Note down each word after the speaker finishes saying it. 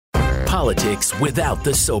politics without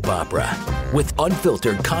the soap opera, with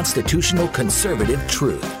unfiltered constitutional conservative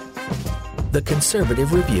truth. The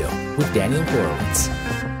Conservative Review with Daniel Horowitz.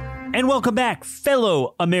 And welcome back,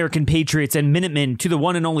 fellow American patriots and Minutemen, to the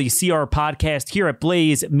one and only CR podcast here at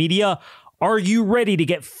Blaze Media. Are you ready to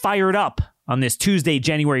get fired up on this Tuesday,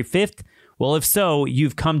 January 5th? Well, if so,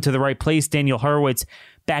 you've come to the right place. Daniel Horowitz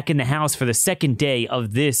back in the house for the second day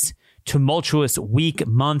of this tumultuous week,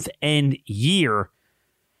 month, and year.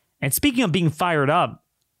 And speaking of being fired up,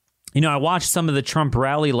 I watched some of the Trump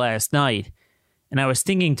rally last night, and I was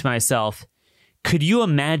thinking to myself, could you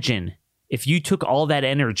imagine if you took all that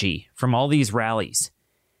energy from all these rallies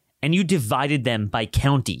and you divided them by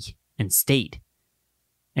county and state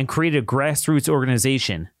and created a grassroots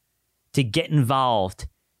organization to get involved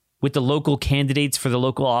with the local candidates for the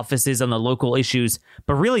local offices on the local issues,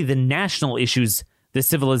 but really the national issues, the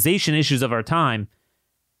civilization issues of our time,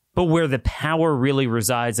 but where the power really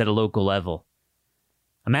resides at a local level?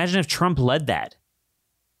 Imagine if Trump led that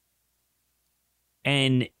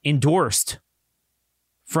and endorsed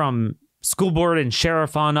from school board and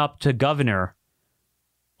sheriff on up to governor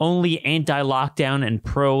only anti-lockdown and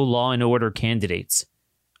pro-law and order candidates.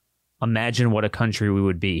 Imagine what a country we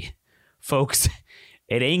would be. Folks,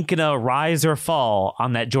 it ain't gonna rise or fall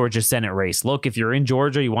on that Georgia Senate race. Look, if you're in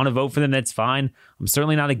Georgia, you want to vote for them, that's fine. I'm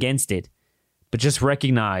certainly not against it. But just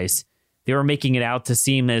recognize they were making it out to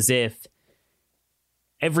seem as if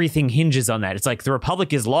everything hinges on that. It's like the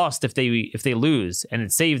Republic is lost if they lose, and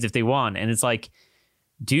it's saved if they won. And it's like,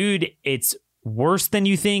 dude, it's worse than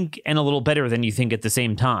you think and a little better than you think at the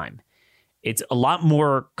same time. It's a lot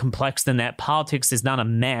more complex than that. Politics is not a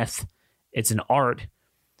math. It's an art.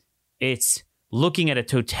 It's looking at a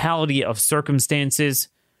totality of circumstances,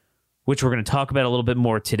 which we're going to talk about a little bit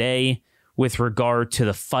more today with regard to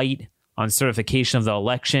the fight on certification of the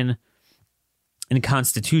election and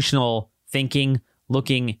constitutional thinking,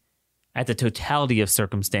 looking at the totality of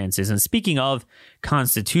circumstances. And speaking of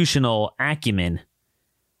constitutional acumen,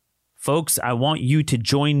 folks, I want you to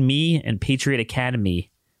join me and Patriot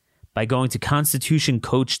Academy by going to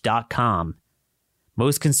constitutioncoach.com.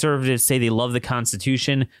 Most conservatives say they love the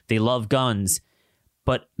Constitution, they love guns,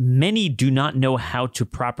 but many do not know how to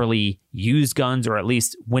properly use guns or at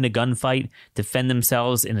least win a gunfight, defend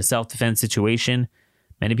themselves in a self-defense situation.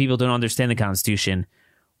 Many people don't understand the Constitution.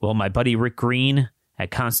 Well, my buddy Rick Green at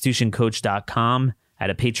constitutioncoach.com at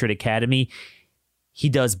a Patriot Academy, he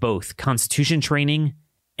does both Constitution training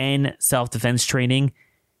and self-defense training.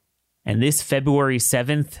 And this February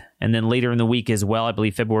 7th, and then later in the week as well, I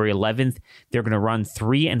believe February 11th, they're going to run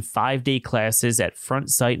 3 and 5 day classes at Front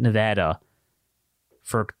Sight, Nevada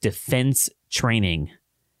for defense training.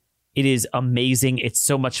 It is amazing. It's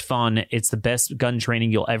so much fun. It's the best gun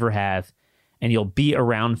training you'll ever have. And you'll be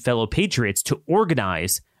around fellow patriots to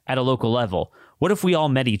organize at a local level. What if we all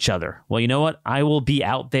met each other? Well, you know what? I will be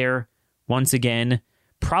out there once again,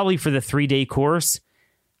 probably for the 3-day course.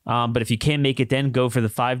 But if you can't make it, then go for the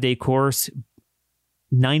 5-day course.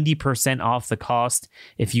 90% off the cost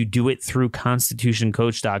if you do it through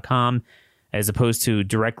constitutioncoach.com as opposed to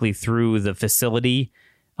directly through the facility.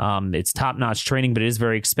 It's top-notch training, but it is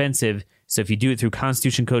very expensive. So if you do it through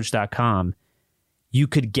constitutioncoach.com, you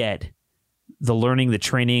could get the learning, the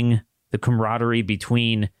training, the camaraderie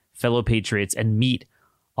between fellow patriots and meet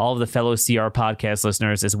all of the fellow CR podcast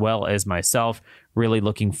listeners as well as myself. Really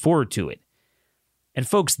looking forward to it. And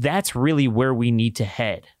folks, that's really where we need to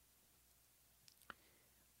head.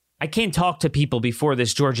 I can't talk to people before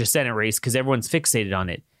this Georgia Senate race because everyone's fixated on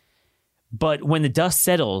it. But when the dust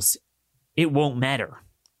settles, it won't matter.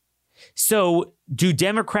 So do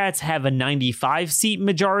Democrats have a 95-seat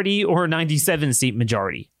majority or a 97-seat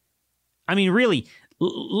majority? I mean, really,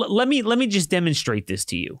 let me just demonstrate this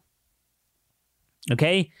to you.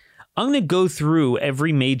 Okay? I'm going to go through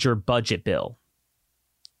every major budget bill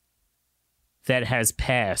that has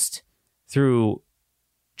passed through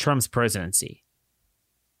Trump's presidency.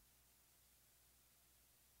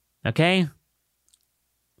 Okay?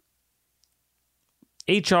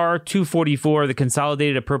 H.R. 244, the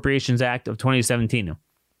Consolidated Appropriations Act of 2017.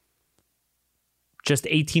 Just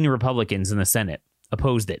 18 Republicans in the Senate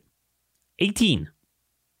opposed it. 18.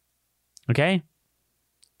 Okay?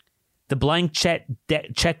 The blank check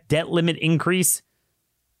debt limit increase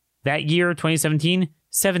that year, 2017,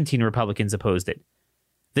 17 Republicans opposed it.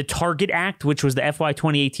 The Target Act, which was the FY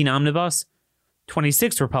 2018 omnibus,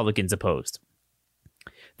 26 Republicans opposed.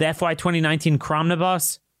 The FY 2019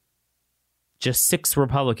 Cromnibus, just 6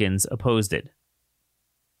 Republicans opposed it.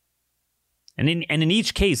 And in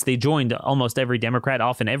each case, they joined almost every Democrat,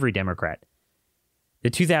 often every Democrat. The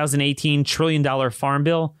 2018 $1 trillion farm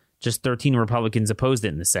bill, just 13 Republicans opposed it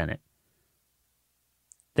in the Senate.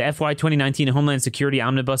 The FY 2019 Homeland Security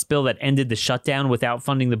Omnibus bill that ended the shutdown without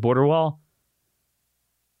funding the border wall,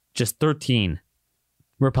 just 13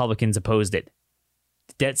 Republicans opposed it.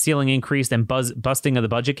 The debt ceiling increase and busting of the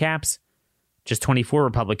budget caps, just 24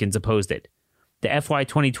 Republicans opposed it. The FY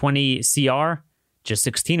 2020 CR, just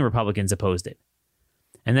 16 Republicans opposed it.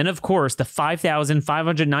 And then, of course, the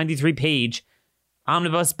 5,593-page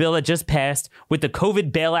omnibus bill that just passed with the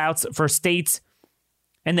COVID bailouts for states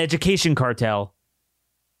and the education cartel,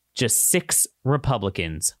 just 6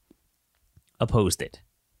 Republicans opposed it.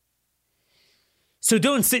 So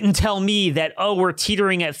don't sit and tell me that, oh, we're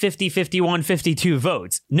teetering at 50, 51, 52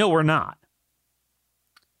 votes. No, we're not.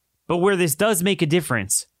 But where this does make a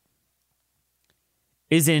difference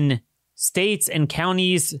is in states and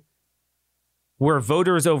counties where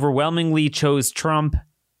voters overwhelmingly chose Trump,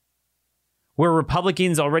 where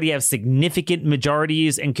Republicans already have significant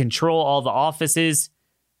majorities and control all the offices.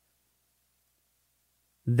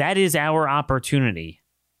 That is our opportunity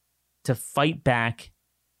to fight back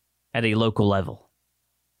at a local level.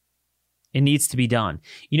 It needs to be done.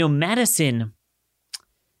 You know, Madison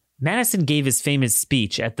gave his famous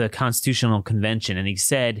speech at the Constitutional Convention, and he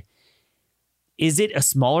said, is it a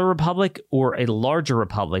smaller republic or a larger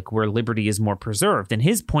republic where liberty is more preserved? And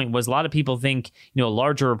his point was, a lot of people think, a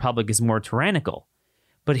larger republic is more tyrannical.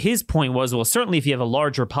 But his point was, well, certainly if you have a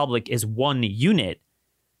large republic as one unit,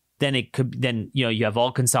 then you have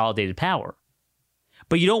all consolidated power.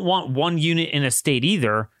 But you don't want one unit in a state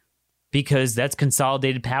either, because that's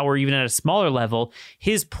consolidated power even at a smaller level.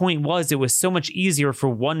 His point was it was so much easier for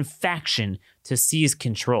one faction to seize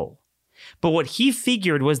control. But what he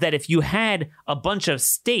figured was that if you had a bunch of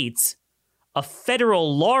states, a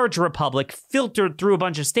federal large republic filtered through a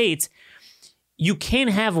bunch of states, you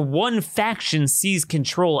can't have one faction seize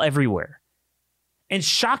control everywhere. And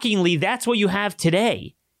shockingly, that's what you have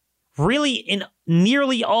today. Really, in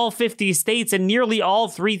nearly all 50 states and nearly all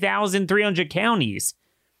 3,300 counties,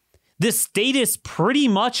 the statists pretty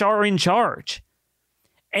much are in charge.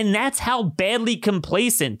 And that's how badly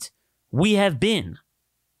complacent we have been.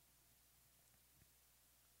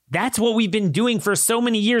 That's what we've been doing for so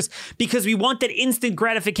many years because we want that instant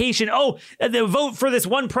gratification. Oh, the vote for this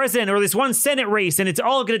one president or this one Senate race and it's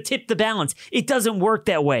all going to tip the balance. It doesn't work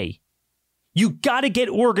that way. You got to get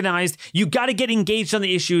organized. You got to get engaged on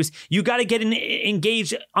the issues. You got to get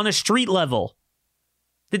engaged on a street level.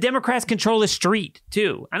 The Democrats control the street,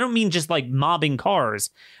 too. I don't mean just like mobbing cars,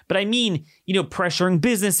 but I mean, pressuring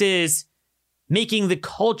businesses, making the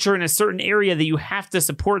culture in a certain area that you have to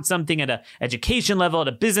support something at an education level, at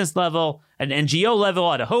a business level, at an NGO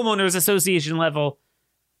level, at a homeowners association level.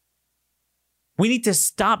 We need to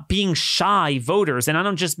stop being shy voters, and I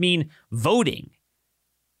don't just mean voting.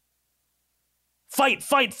 Fight,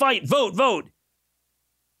 fight, fight, vote, vote.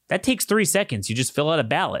 That takes 3 seconds. You just fill out a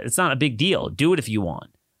ballot. It's not a big deal. Do it if you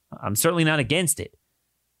want. I'm certainly not against it.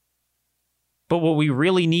 But what we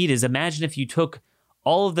really need is imagine if you took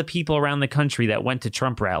all of the people around the country that went to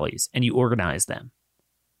Trump rallies and you organized them.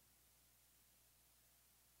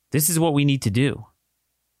 This is what we need to do.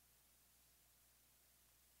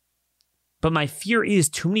 But my fear is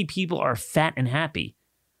too many people are fat and happy.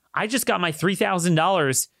 I just got my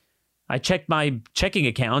 $3,000. I checked my checking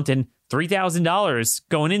account and $3,000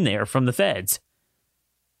 going in there from the feds.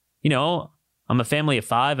 I'm a family of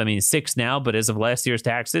 5. 6 now, but as of last year's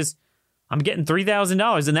taxes, I'm getting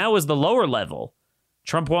 $3,000. And that was the lower level.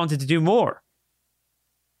 Trump wanted to do more.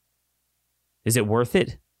 Is it worth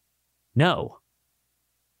it? No.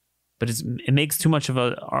 But it makes too much of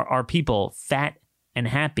our people fat and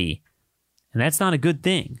happy. And that's not a good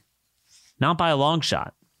thing. Not by a long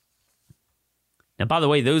shot. Now, by the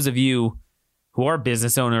way, those of you who are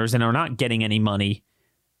business owners and are not getting any money,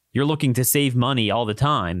 you're looking to save money all the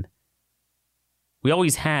time. We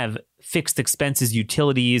always have fixed expenses,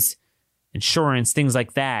 utilities, insurance, things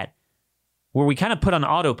like that, where we kind of put on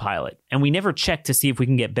autopilot and we never check to see if we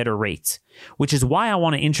can get better rates, which is why I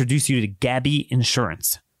want to introduce you to Gabi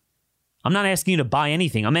Insurance. I'm not asking you to buy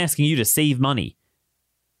anything. I'm asking you to save money.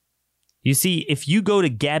 You see, if you go to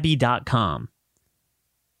Gabi.com,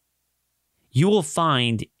 you will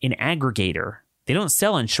find an aggregator. They don't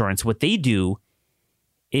sell insurance. What they do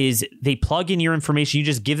is they plug in your information. You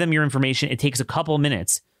just give them your information. It takes a couple of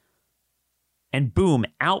minutes. And boom,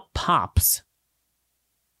 out pops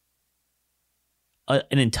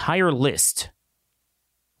an entire list,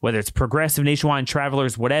 whether it's Progressive, Nationwide,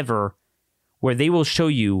 Travelers, whatever, where they will show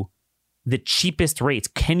you the cheapest rates.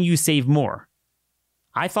 Can you save more?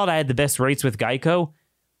 I thought I had the best rates with Geico.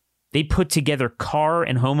 They put together car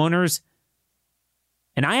and homeowners,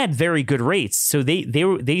 and I had very good rates. So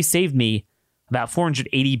they saved me about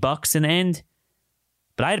 $480 in the end.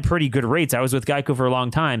 but I had pretty good rates. I was with Geico for a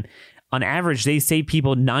long time. On average, they save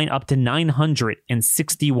people up to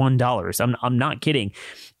 $961. I'm not kidding.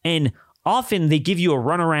 And often they give you a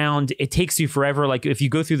runaround. It takes you forever. Like if you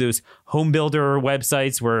go through those home builder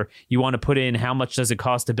websites where you want to put in how much does it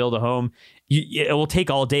cost to build a home, it will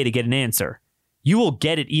take all day to get an answer. You will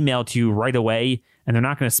get it emailed to you right away, and they're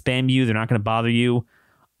not going to spam you. They're not going to bother you.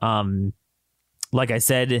 Like I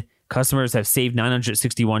said, customers have saved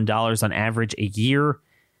 $961 on average a year.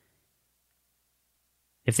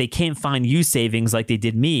 If they can't find you savings like they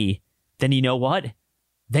did me, then you know what?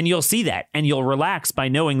 Then you'll see that and you'll relax by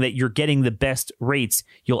knowing that you're getting the best rates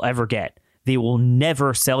you'll ever get. They will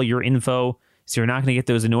never sell your info, so you're not going to get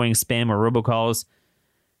those annoying spam or robocalls.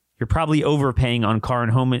 You're probably overpaying on car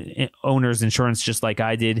and home owners insurance just like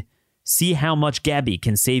I did. See how much Gabi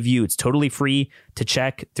can save you. It's totally free to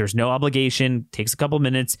check. There's no obligation. Takes a couple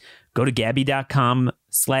minutes. Go to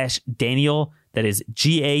Gabi.com/Daniel. That is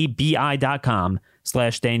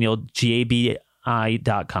GABI.com/Daniel.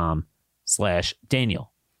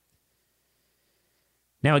 GABI.com/Daniel.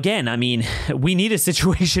 Now, again, I mean, we need a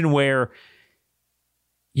situation where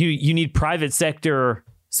you need private sector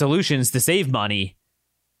solutions to save money.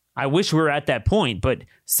 I wish we were at that point, but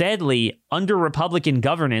sadly, under Republican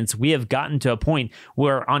governance, we have gotten to a point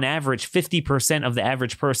where on average, 50% of the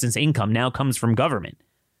average person's income now comes from government.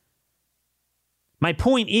 My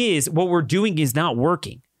point is, what we're doing is not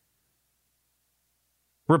working.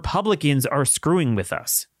 Republicans are screwing with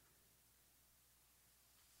us.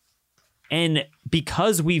 And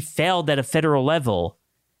because we failed at a federal level,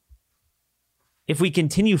 if we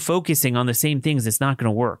continue focusing on the same things, it's not going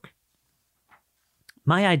to work.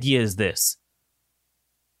 My idea is this.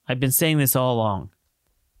 I've been saying this all along.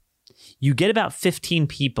 You get about 15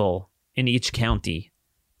 people in each county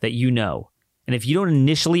that you know. And if you don't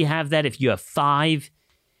initially have that, if you have 5,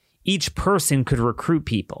 each person could recruit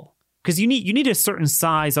people. Because you need a certain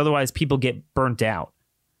size, otherwise people get burnt out.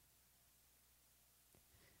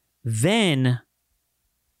 Then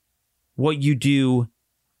what you do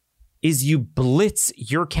is you blitz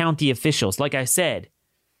your county officials. Like I said,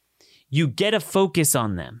 you get a focus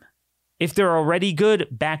on them. If they're already good,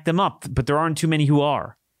 back them up, but there aren't too many who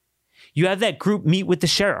are. You have that group meet with the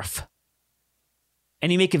sheriff.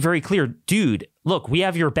 And you make it very clear, dude, look, we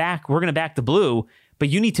have your back. We're going to back the blue, but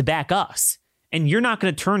you need to back us. And you're not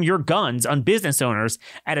going to turn your guns on business owners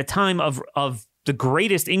at a time of the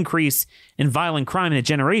greatest increase in violent crime in a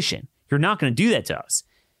generation. You're not going to do that to us.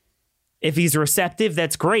 If he's receptive,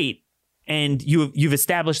 that's great. And you've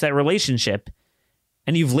established that relationship.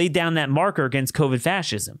 And you've laid down that marker against COVID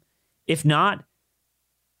fascism. If not,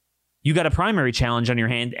 you got a primary challenge on your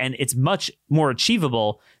hand, and it's much more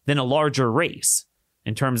achievable than a larger race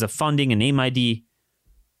in terms of funding and name ID.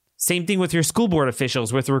 Same thing with your school board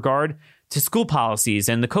officials with regard to school policies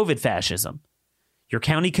and the COVID fascism. Your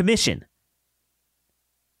county commission.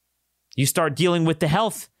 You start dealing with the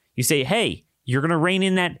health. You say, hey, you're going to rein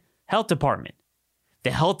in that health department. The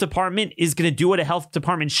health department is going to do what a health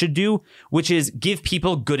department should do, which is give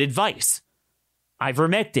people good advice.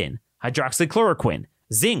 Ivermectin, hydroxychloroquine,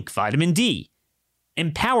 zinc, vitamin D.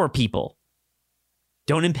 Empower people.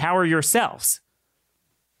 Don't empower yourselves.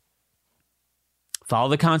 Follow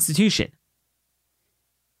the Constitution.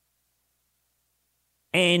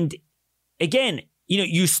 And again,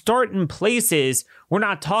 you start in places, we're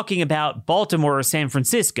not talking about Baltimore or San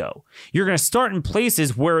Francisco. You're going to start in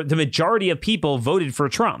places where the majority of people voted for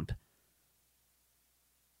Trump.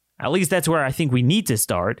 At least that's where I think we need to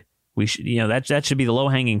start. We should, that should be the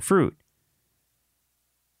low-hanging fruit.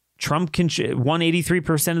 Trump won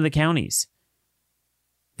 83% of the counties.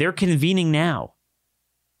 They're convening now.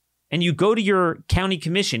 And you go to your county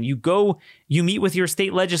commission. You meet with your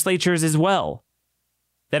state legislatures as well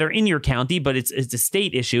that are in your county, but it's a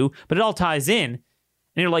state issue, but it all ties in. And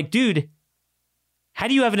you're like, dude, how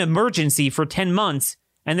do you have an emergency for 10 months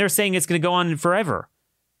and they're saying it's going to go on forever?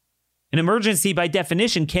 An emergency by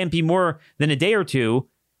definition can't be more than a day or two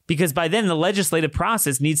because by then the legislative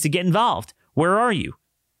process needs to get involved. Where are you?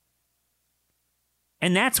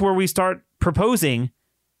 And that's where we start proposing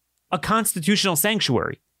a constitutional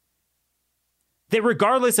sanctuary. That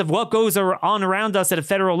regardless of what goes on around us at a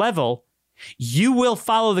federal level, you will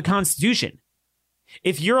follow the Constitution.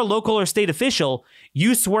 If you're a local or state official,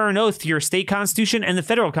 you swear an oath to your state constitution and the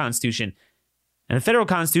federal constitution. And the federal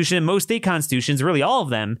constitution and most state constitutions, really all of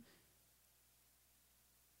them,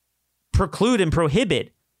 preclude and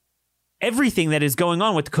prohibit everything that is going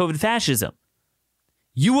on with COVID fascism.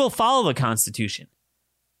 You will follow the Constitution.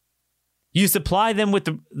 You supply them with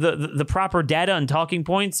the proper data and talking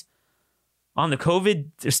points on the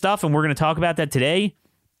COVID stuff, and we're going to talk about that today.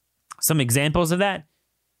 Some examples of that.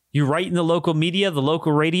 You write in the local media, the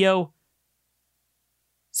local radio.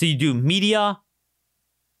 So you do media,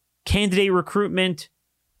 candidate recruitment,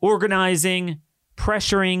 organizing,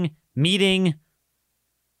 pressuring, meeting.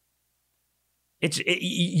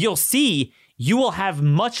 You'll see you will have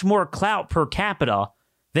much more clout per capita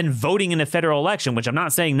than voting in a federal election, which I'm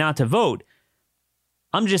not saying not to vote.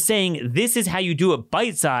 I'm just saying this is how you do it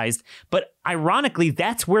bite-sized, but ironically,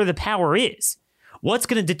 that's where the power is. What's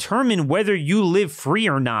going to determine whether you live free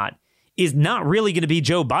or not is not really going to be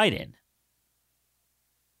Joe Biden.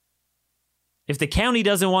 If the county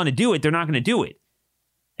doesn't want to do it, they're not going to do it.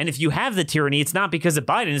 And if you have the tyranny, it's not because of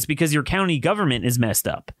Biden, it's because your county government is messed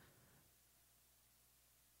up.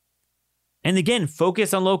 And again,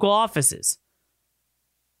 focus on local offices.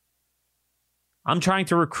 I'm trying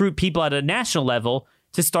to recruit people at a national level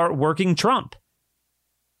to start working Trump.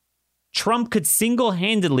 Trump could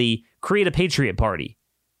single-handedly create a Patriot Party.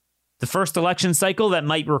 The first election cycle that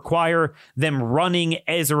might require them running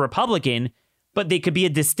as a Republican, but they could be a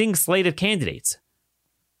distinct slate of candidates.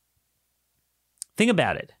 Think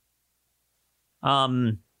about it.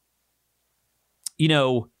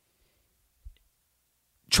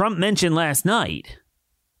 Trump mentioned last night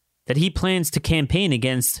that he plans to campaign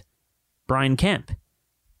against Brian Kemp.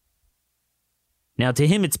 Now, to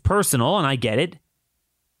him, it's personal, and I get it.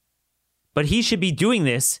 But he should be doing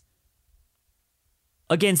this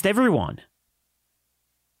against everyone.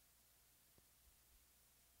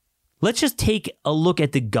 Let's just take a look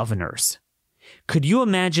at the governors. Could you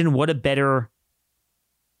imagine what a better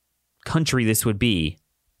country this would be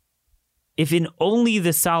if in only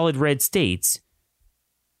the solid red states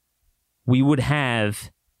we would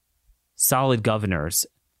have solid governors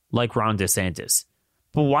like Ron DeSantis?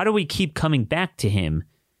 But why do we keep coming back to him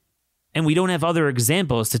and we don't have other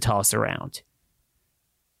examples to toss around?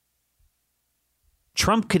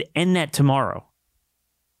 Trump could end that tomorrow.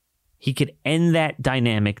 He could end that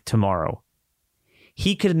dynamic tomorrow.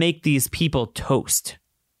 He could make these people toast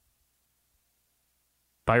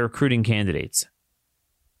by recruiting candidates.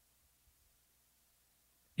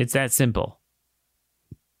 It's that simple.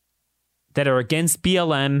 That are against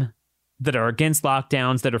BLM, that are against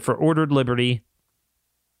lockdowns, that are for ordered liberty.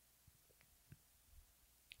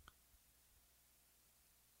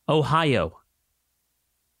 Ohio.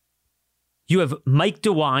 You have Mike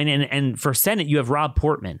DeWine, and for Senate, you have Rob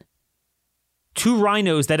Portman. Two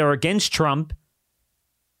rhinos that are against Trump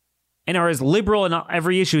and are as liberal in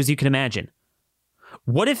every issue as you can imagine.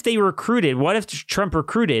 What if Trump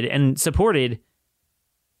recruited and supported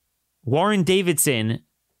Warren Davidson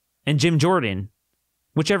and Jim Jordan,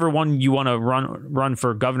 whichever one you want to run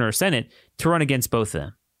for governor or Senate, to run against both of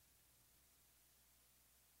them?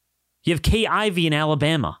 You have Kay Ivey in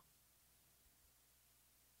Alabama.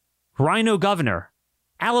 Rhino governor.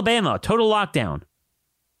 Alabama, total lockdown.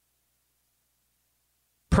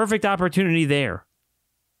 Perfect opportunity there.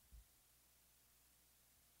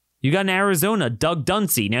 You got in Arizona, Doug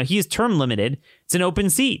Duncey. Now, he is term limited. It's an open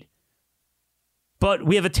seat. But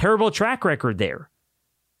we have a terrible track record there.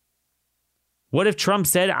 What if Trump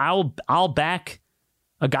said, I'll back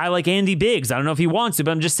a guy like Andy Biggs? I don't know if he wants to,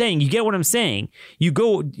 but I'm just saying, you get what I'm saying. You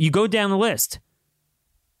go down the list.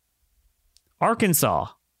 Arkansas,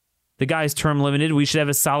 the guy's term limited. We should have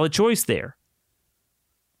a solid choice there.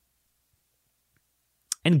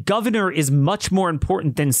 And governor is much more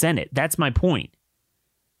important than Senate. That's my point.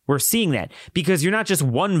 We're seeing that because you're not just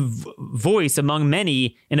one voice among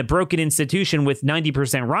many in a broken institution with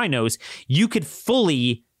 90% rhinos. You could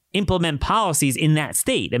fully implement policies in that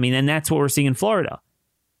state. I mean, and that's what we're seeing in Florida.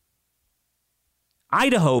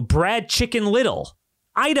 Idaho, Brad Chicken Little.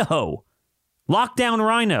 Idaho, lockdown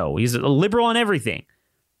rhino. He's a liberal on everything.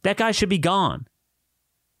 That guy should be gone.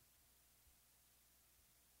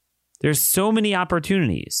 There's so many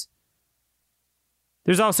opportunities.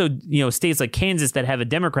 There's also, states like Kansas that have a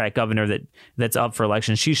Democrat governor that's up for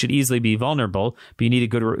election. She should easily be vulnerable, but you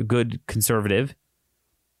need a good conservative.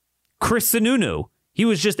 Chris Sununu, he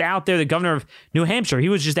was just out there, the governor of New Hampshire. He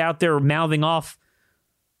was just out there mouthing off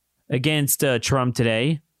against Trump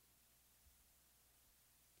today.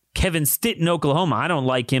 Kevin Stitt in Oklahoma. I don't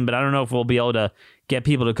like him, but I don't know if we'll be able to get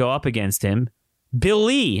people to go up against him. Bill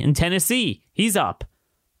Lee in Tennessee. He's up.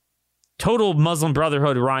 Total Muslim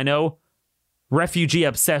Brotherhood rhino.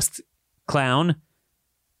 Refugee-obsessed clown.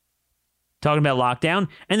 Talking about lockdown.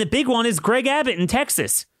 And the big one is Greg Abbott in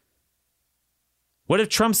Texas. What if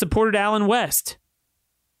Trump supported Allen West?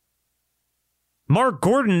 Mark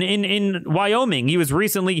Gordon in Wyoming. He was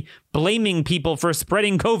recently blaming people for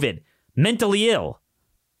spreading COVID. Mentally ill.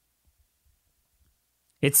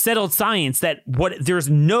 It's settled science that there's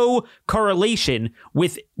no correlation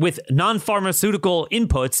with non-pharmaceutical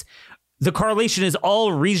inputs. The correlation is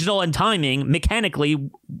all regional and timing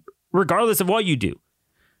mechanically, regardless of what you do.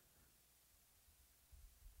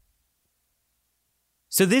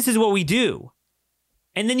 So this is what we do.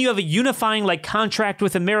 And then you have a unifying contract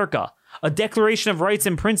with America, a declaration of rights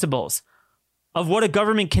and principles of what a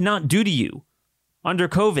government cannot do to you under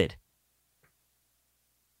COVID.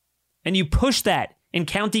 And you push that in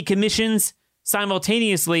county commissions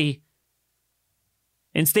simultaneously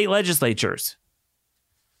in state legislatures.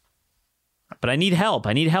 But I need help.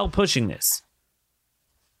 I need help pushing this.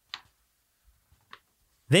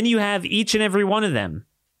 Then you have each and every one of them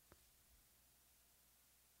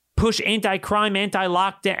push anti-crime,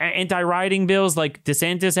 anti-lockdown, anti-rioting bills like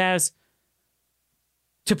DeSantis has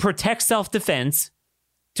to protect self-defense,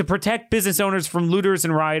 to protect business owners from looters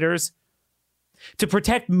and rioters, to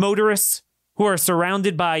protect motorists who are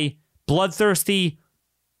surrounded by bloodthirsty,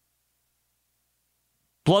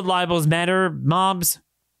 blood libels matter mobs.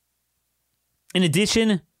 In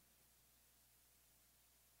addition,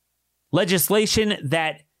 legislation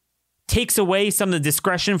that takes away some of the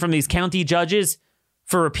discretion from these county judges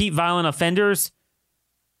for repeat violent offenders,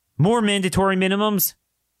 more mandatory minimums,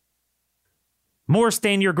 more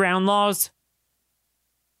stand your ground laws.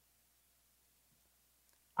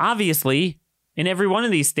 Obviously, in every one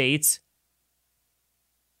of these states,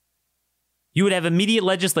 you would have immediate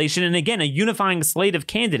legislation and, again, a unifying slate of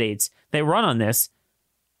candidates that run on this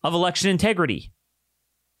of election integrity.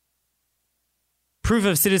 Proof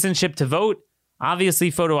of citizenship to vote,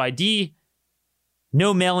 obviously photo ID,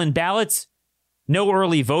 no mail-in ballots, no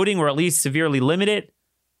early voting or at least severely limit it,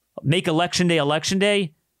 make election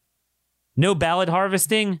day, no ballot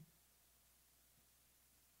harvesting,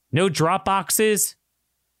 no drop boxes.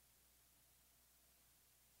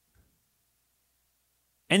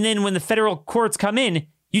 And then when the federal courts come in,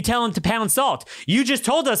 you tell them to pound salt. You just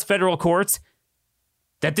told us, federal courts,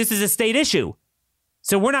 that this is a state issue.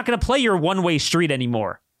 So we're not going to play your one-way street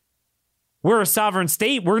anymore. We're a sovereign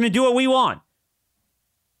state. We're going to do what we want.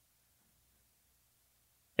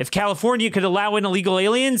 If California could allow in illegal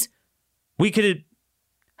aliens, we could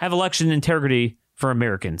have election integrity for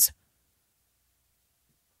Americans.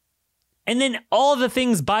 And then all the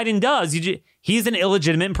things Biden does, he's an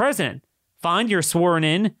illegitimate president. Fine, you're sworn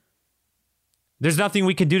in. There's nothing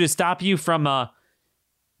we can do to stop you from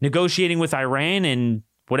negotiating with Iran and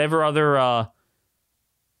whatever other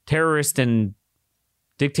terrorist and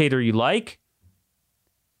dictator you like.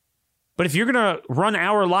 But if you're going to run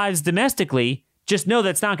our lives domestically, just know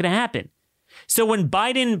that's not going to happen. So when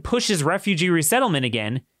Biden pushes refugee resettlement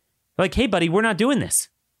again, like, hey, buddy, we're not doing this.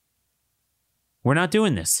 We're not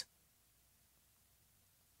doing this.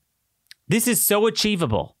 This is so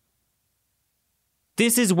achievable.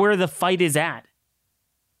 This is where the fight is at.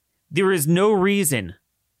 There is no reason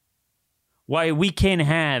why we can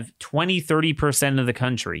have 20, 30% of the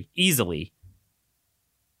country easily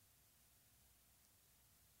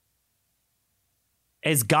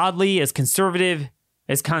as godly, as conservative,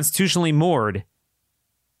 as constitutionally moored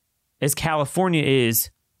as California is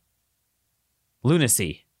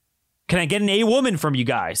lunacy. Can I get an A woman from you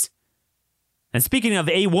guys? And speaking of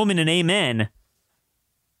A woman and amen,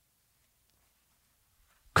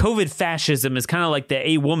 COVID fascism is kind of like the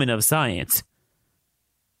A woman of science.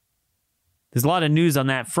 There's a lot of news on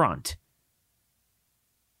that front.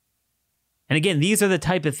 And again, these are the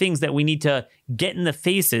type of things that we need to get in the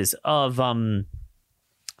faces of some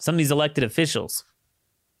of these elected officials.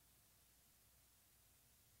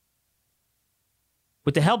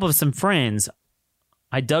 With the help of some friends,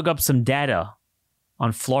 I dug up some data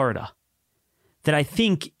on Florida that I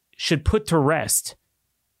think should put to rest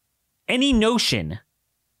any notion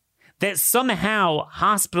that somehow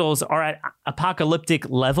hospitals are at apocalyptic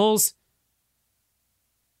levels,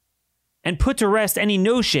 and put to rest any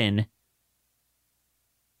notion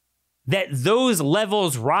that those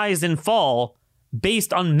levels rise and fall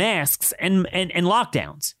based on masks and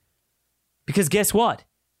lockdowns. Because guess what?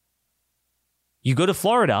 You go to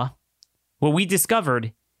Florida, what we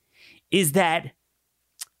discovered is that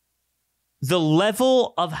the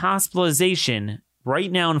level of hospitalization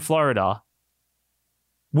right now in Florida,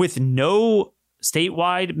 with no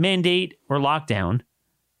statewide mandate or lockdown,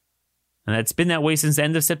 and that's been that way since the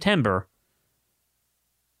end of September,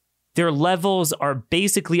 their levels are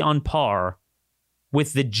basically on par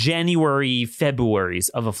with the January, Februaries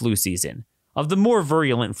of a flu season, of the more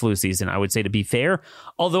virulent flu season, I would say, to be fair,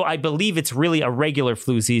 although I believe it's really a regular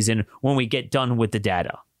flu season when we get done with the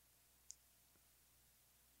data.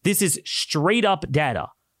 This is straight up data.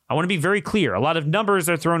 I want to be very clear. A lot of numbers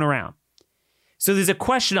are thrown around. So there's a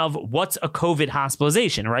question of what's a COVID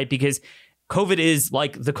hospitalization, right? Because COVID is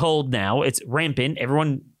like the cold now. It's rampant.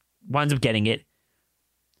 Everyone winds up getting it.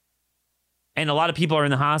 And a lot of people are in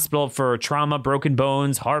the hospital for trauma, broken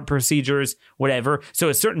bones, heart procedures, whatever. So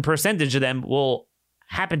a certain percentage of them will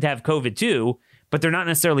happen to have COVID too, but they're not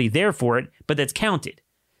necessarily there for it, but that's counted.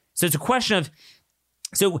 So it's a question of,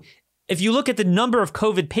 so if you look at the number of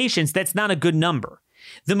COVID patients, that's not a good number.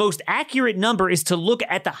 The most accurate number is to look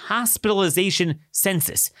at the hospitalization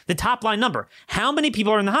census, the top line number. How many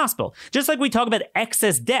people are in the hospital? Just like we talk about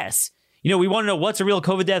excess deaths. We want to know what's a real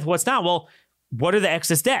COVID death, what's not. Well, what are the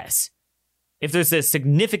excess deaths? If there's a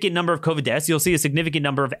significant number of COVID deaths, you'll see a significant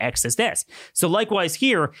number of excess deaths. So likewise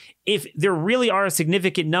here, if there really are a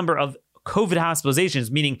significant number of COVID hospitalizations,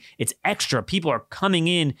 meaning it's extra, people are coming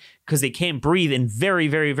in because they can't breathe in very,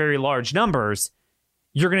 very, very large numbers,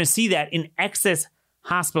 you're going to see that in excess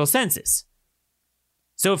hospital census.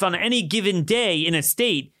 So if on any given day in a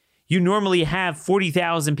state, you normally have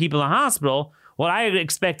 40,000 people in the hospital, well, I would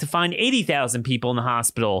expect to find 80,000 people in the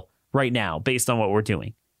hospital right now based on what we're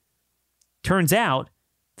doing. Turns out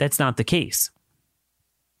that's not the case.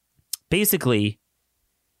 Basically,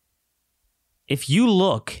 if you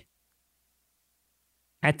look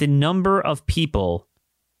at the number of people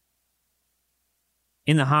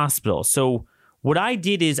in the hospital, so what I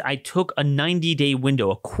did is I took a 90-day window,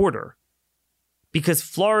 a quarter, because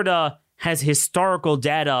Florida has historical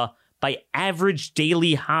data by average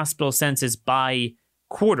daily hospital census by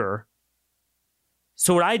quarter.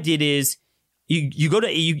 So what I did is you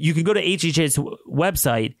can go to HHS's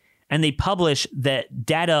website and they publish that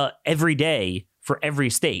data every day for every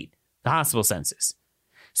state, the hospital census.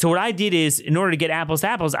 So what I did is, in order to get apples to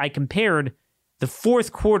apples, I compared the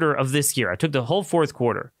fourth quarter of this year. I took the whole fourth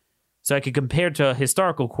quarter so I could compare to a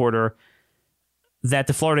historical quarter that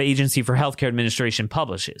the Florida Agency for Healthcare Administration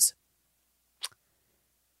publishes.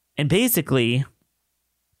 And basically,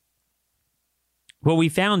 what we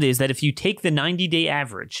found is that if you take the 90-day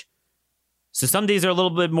average, so some days are a little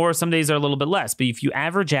bit more, some days are a little bit less. But if you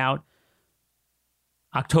average out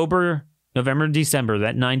October, November, December,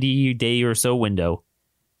 that 90-day or so window,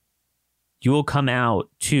 you will come out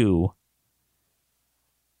to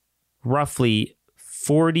roughly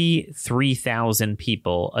 43,000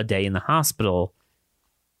 people a day in the hospital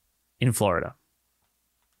in Florida.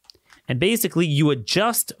 And basically, you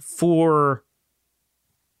adjust for...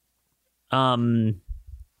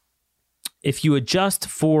 if you adjust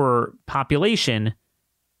for population,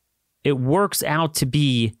 it works out to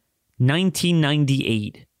be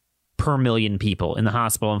 1998 per million people in the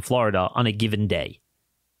hospital in Florida on a given day.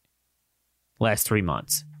 Last 3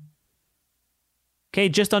 months. Okay,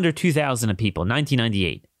 just under 2,000 people,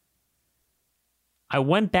 1998. I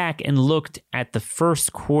went back and looked at the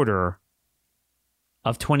first quarter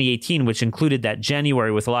of 2018, which included that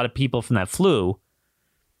January with a lot of people from that flu.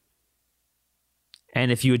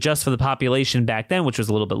 And if you adjust for the population back then, which was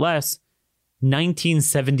a little bit less,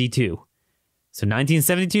 1972. So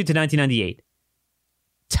 1972 to 1998.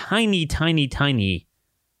 Tiny, tiny, tiny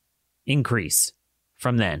increase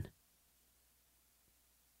from then.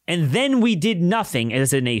 And then we did nothing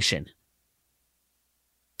as a nation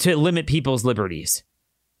to limit people's liberties.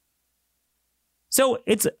 So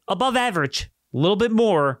it's above average, a little bit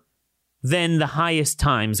more than the highest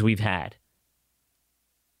times we've had.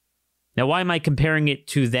 Now, why am I comparing it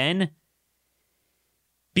to then?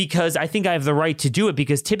 Because I think I have the right to do it,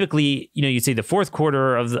 because typically, you say the fourth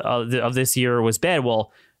quarter of this year was bad.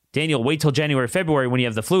 Well, Daniel, wait till January, February when you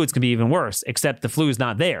have the flu, it's going to be even worse, except the flu is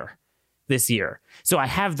not there this year. So I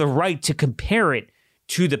have the right to compare it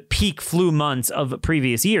to the peak flu months of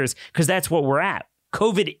previous years, because that's what we're at.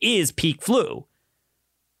 COVID is peak flu.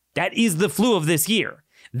 That is the flu of this year.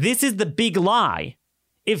 This is the big lie.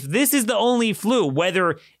 If this is the only flu,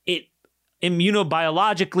 whether it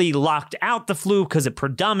immunobiologically locked out the flu because it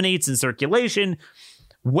predominates in circulation,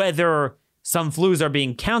 whether some flus are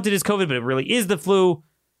being counted as COVID, but it really is the flu,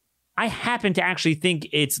 I happen to actually think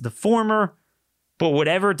it's the former, but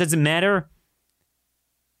whatever, it doesn't matter.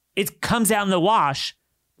 It comes out in the wash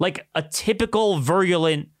like a typical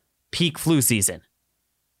virulent peak flu season,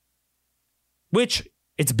 which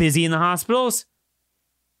it's busy in the hospitals.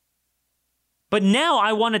 But now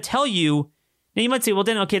I want to tell you, now you might say, well,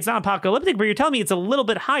 then, okay, it's not apocalyptic, but you're telling me it's a little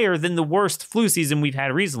bit higher than the worst flu season we've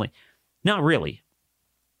had recently. Not really,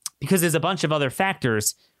 because there's a bunch of other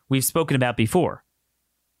factors we've spoken about before.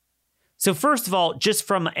 So first of all, just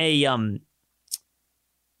from a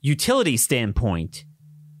utility standpoint,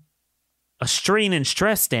 a strain and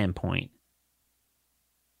stress standpoint,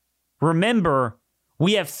 remember,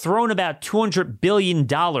 we have thrown about $200 billion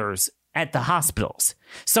at the hospitals,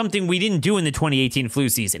 something we didn't do in the 2018 flu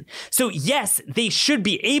season. So yes, they should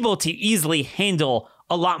be able to easily handle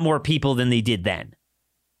a lot more people than they did then.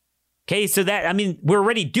 Okay, so we're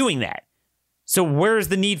already doing that. So where's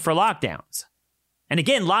the need for lockdowns? And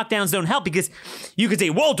again, lockdowns don't help because you could say,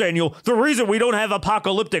 well, Daniel, the reason we don't have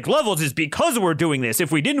apocalyptic levels is because we're doing this.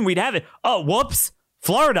 If we didn't, we'd have it. Oh, whoops.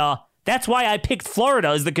 Florida. That's why I picked Florida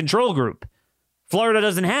as the control group. Florida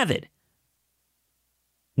doesn't have it.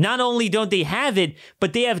 Not only don't they have it,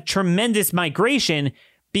 but they have tremendous migration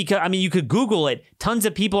because, you could Google it. Tons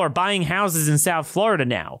of people are buying houses in South Florida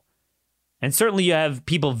now. And certainly you have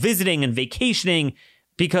people visiting and vacationing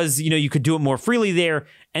because, you could do it more freely there.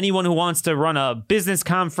 Anyone who wants to run a business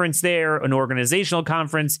conference there, an organizational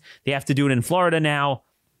conference, they have to do it in Florida now.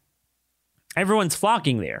 Everyone's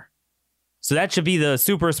flocking there. So that should be the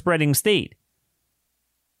super spreading state.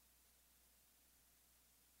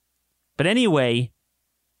 But anyway,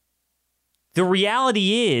 the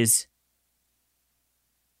reality is,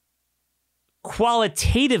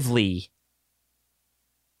 qualitatively,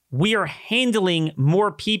 we are handling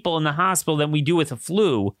more people in the hospital than we do with the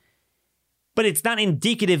flu, but it's not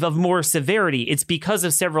indicative of more severity. It's because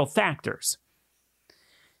of several factors.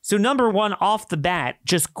 So number one, off the bat,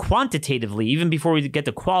 just quantitatively, even before we get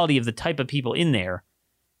the quality of the type of people in there,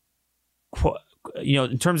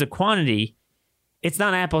 in terms of quantity, it's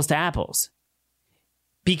not apples to apples.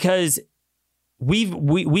 Because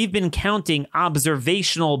we've been counting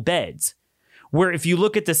observational beds, where if you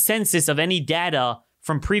look at the census of any data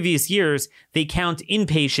from previous years, they count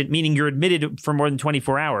inpatient, meaning you're admitted for more than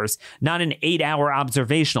 24 hours, not an 8-hour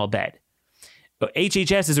observational bed.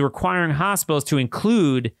 HHS is requiring hospitals to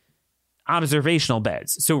include observational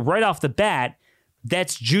beds. So right off the bat,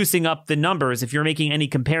 that's juicing up the numbers if you're making any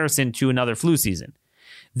comparison to another flu season.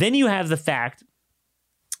 Then you have the fact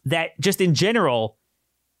that just in general,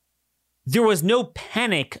 there was no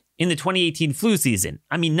panic in the 2018 flu season.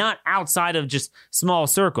 Not outside of just small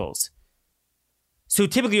circles. So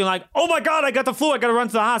typically you're like, oh my God, I got the flu, I got to run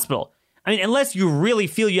to the hospital. Unless you really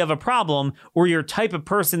feel you have a problem or you're a type of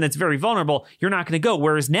person that's very vulnerable, you're not going to go.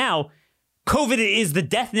 Whereas now, COVID is the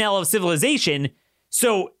death knell of civilization.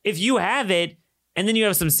 So if you have it and then you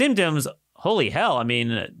have some symptoms, holy hell,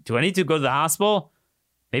 do I need to go to the hospital?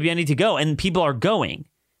 Maybe I need to go. And people are going.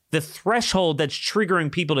 The threshold that's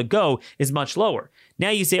triggering people to go is much lower.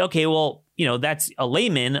 Now you say, okay, well, that's a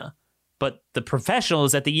layman, but the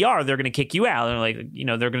professionals at the ER, they're going to kick you out. They're like,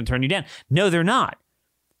 they're going to turn you down. No, they're not.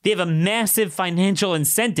 They have a massive financial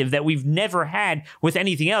incentive that we've never had with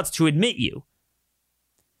anything else to admit you.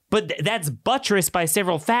 But that's buttressed by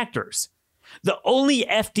several factors. The only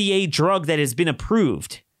FDA drug that has been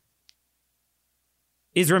approved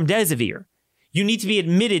is remdesivir. You need to be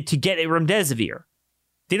admitted to get a remdesivir.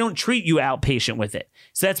 They don't treat you outpatient with it.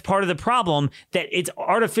 So that's part of the problem, that it's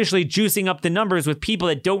artificially juicing up the numbers with people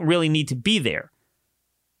that don't really need to be there.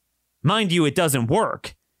 Mind you, it doesn't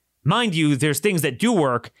work. Mind you, there's things that do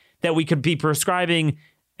work that we could be prescribing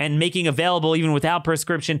and making available even without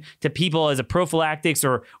prescription to people as a prophylactics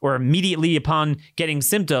or immediately upon getting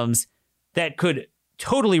symptoms that could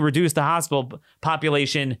totally reduce the hospital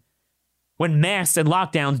population when masks and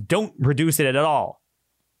lockdowns don't reduce it at all.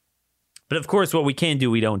 But of course, what we can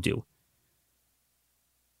do, we don't do.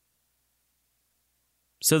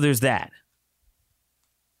 So there's that.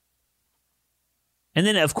 And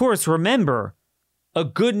then, of course, remember, a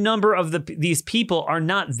good number of these people are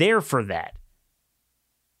not there for that.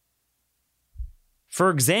 For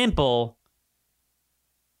example,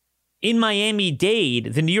 in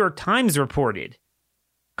Miami-Dade, the New York Times reported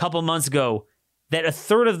a couple months ago that a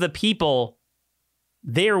third of the people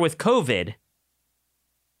there with COVID,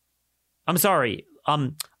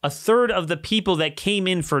 a third of the people that came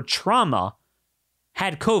in for trauma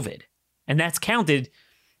had COVID, and that's counted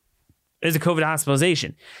as a COVID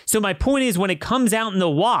hospitalization. So my point is, when it comes out in the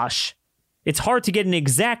wash, it's hard to get an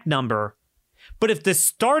exact number, but if the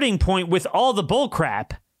starting point with all the bull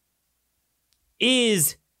crap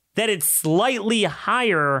is that it's slightly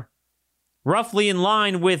higher, roughly in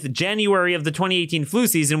line with January of the 2018 flu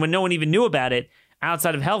season when no one even knew about it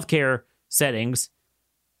outside of healthcare settings,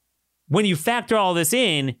 when you factor all this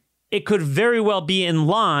in, it could very well be in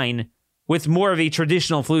line with more of a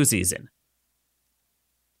traditional flu season.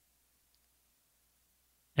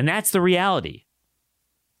 And that's the reality.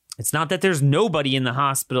 It's not that there's nobody in the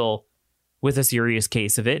hospital with a serious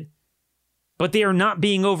case of it, but they are not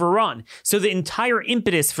being overrun. So the entire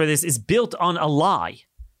impetus for this is built on a lie.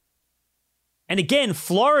 And again,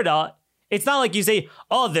 Florida, it's not like you say,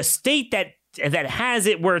 oh, the state that has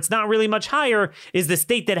it where it's not really much higher is the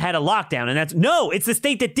state that had a lockdown. And no, it's the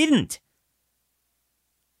state that didn't.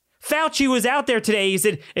 Fauci was out there today. He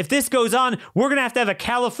said, if this goes on, we're going to have a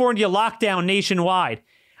California lockdown nationwide.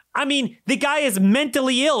 I mean, the guy is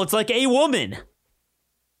mentally ill. It's like a woman.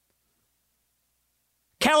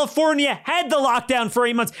 California had the lockdown for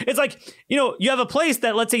 8 months. It's like, you have a place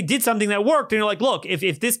that, let's say, did something that worked. And you're like, look,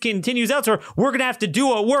 if this continues elsewhere, we're going to have to do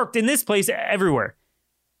what worked in this place everywhere.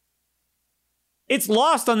 It's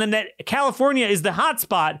lost on them that California is the hot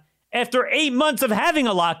spot after 8 months of having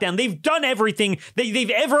a lockdown. They've done everything they've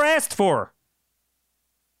ever asked for.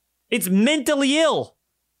 It's mentally ill.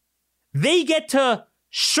 They get to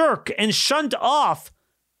shirk and shunt off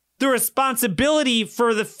the responsibility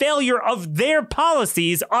for the failure of their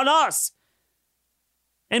policies on us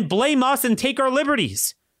and blame us and take our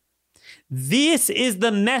liberties. This is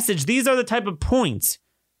the message. These are the type of points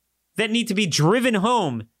that need to be driven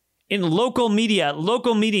home in local media,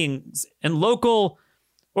 local meetings, and local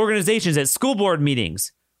organizations, at school board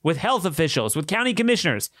meetings, with health officials, with county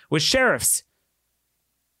commissioners, with sheriffs.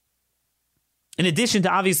 In addition to,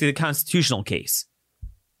 obviously, the constitutional case.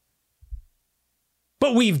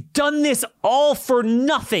 But we've done this all for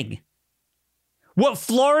nothing. What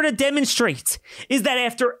Florida demonstrates is that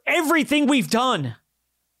after everything we've done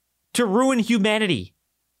to ruin humanity,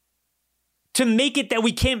 to make it that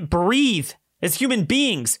we can't breathe as human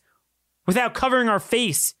beings without covering our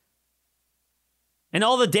face, and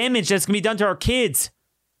all the damage that's going to be done to our kids,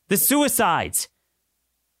 the suicides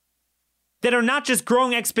that are not just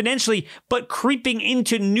growing exponentially, but creeping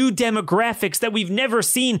into new demographics that we've never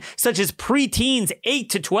seen, such as preteens, 8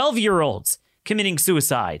 to 12-year-olds committing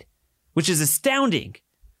suicide, which is astounding.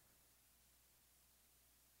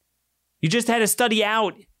 You just had a study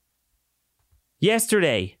out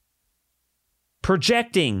yesterday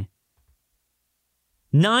projecting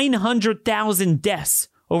 900,000 deaths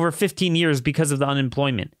over 15 years because of the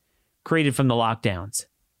unemployment created from the lockdowns.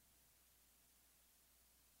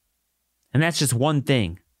 And that's just one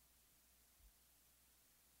thing.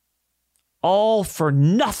 All for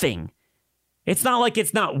nothing. It's not like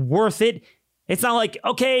it's not worth it. It's not like,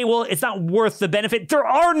 okay, well, it's not worth the benefit. There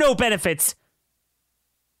are no benefits.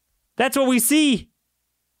 That's what we see.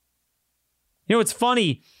 It's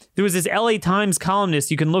funny. There was this LA Times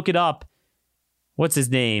columnist. You can look it up. What's his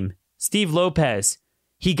name? Steve Lopez.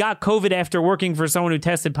 He got COVID after working for someone who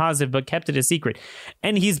tested positive but kept it a secret.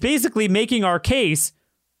 And he's basically making our case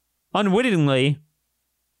unwittingly.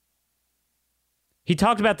 He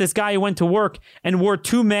talked about this guy who went to work and wore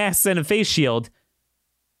 2 masks and a face shield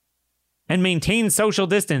and maintained social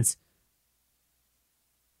distance.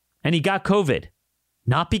 And he got COVID.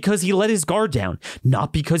 Not because he let his guard down.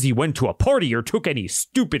 Not because he went to a party or took any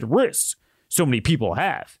stupid risks so many people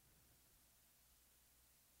have.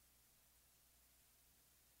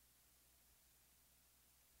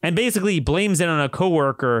 And basically he blames it on a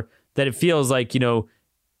coworker that it feels like,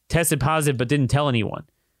 tested positive but didn't tell anyone.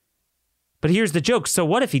 But here's the joke. So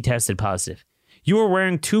what if he tested positive? You were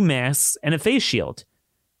wearing 2 masks and a face shield.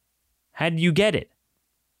 How did you get it?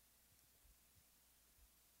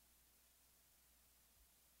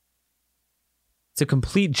 It's a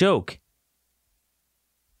complete joke.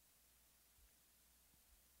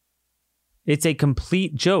 It's a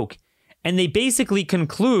complete joke. And they basically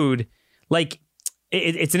conclude,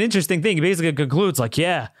 it's an interesting thing. It basically concludes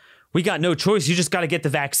yeah, we got no choice. You just got to get the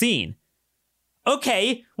vaccine.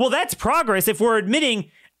 Okay, well, that's progress if we're admitting.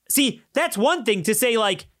 See, that's one thing to say,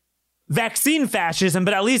 vaccine fascism,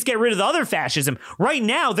 but at least get rid of the other fascism. Right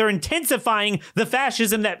now, they're intensifying the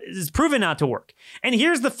fascism that is proven not to work. And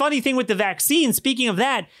here's the funny thing with the vaccine. Speaking of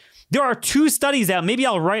that, there are 2 studies out. Maybe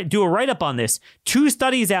I'll do a write-up on this. 2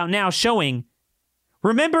 studies out now showing,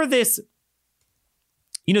 remember this,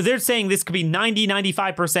 they're saying this could be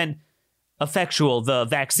 90-95% effectual, the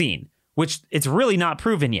vaccine, which it's really not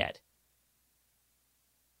proven yet.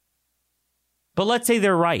 But let's say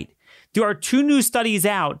they're right. There are 2 new studies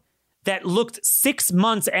out that looked 6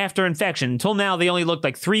 months after infection. Until now, they only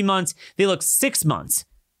looked 3 months. They looked 6 months.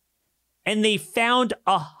 And they found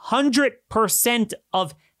 100%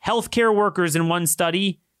 of healthcare workers in one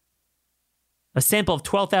study, a sample of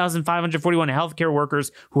 12,541 healthcare workers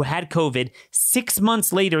who had COVID. 6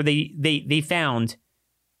 months later, they found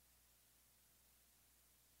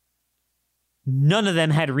none of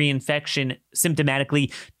them had reinfection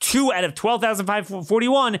symptomatically. 2 out of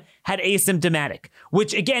 12,541 had asymptomatic,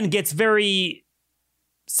 which again gets very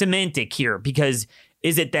semantic here, because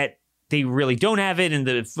is it that they really don't have it in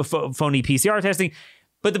the phony PCR testing?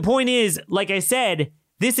 But the point is, like I said,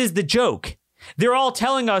 this is the joke. They're all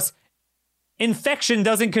telling us infection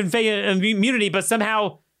doesn't convey immunity, but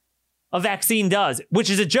somehow a vaccine does,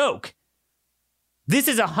 which is a joke. This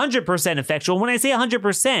is 100% effectual. When I say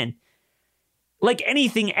 100%, like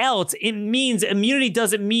anything else, it means immunity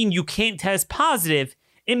doesn't mean you can't test positive.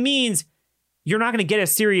 It means you're not going to get a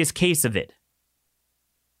serious case of it.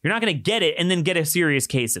 You're not going to get it and then get a serious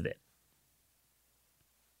case of it.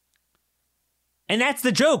 And that's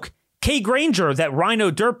the joke. Kay Granger, that rhino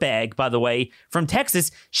dirtbag, by the way, from Texas,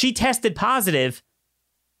 she tested positive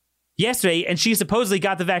yesterday and she supposedly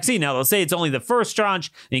got the vaccine. Now, they'll say it's only the first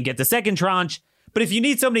tranche and get the second tranche. But if you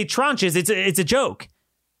need so many tranches, it's a joke.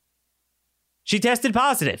 She tested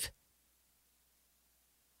positive.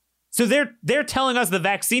 So they're telling us the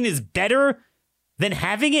vaccine is better than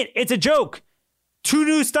having it? It's a joke. 2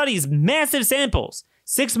 new studies, massive samples.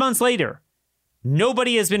 6 months later,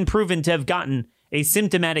 nobody has been proven to have gotten a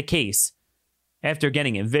symptomatic case after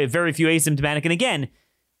getting it. Very few asymptomatic. And again,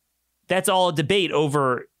 that's all a debate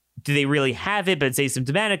over, do they really have it, but it's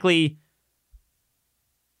asymptomatically?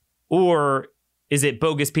 Or is it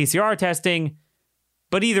bogus PCR testing?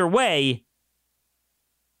 But either way,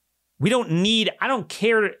 I don't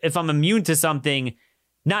care if I'm immune to something,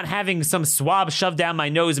 not having some swab shoved down my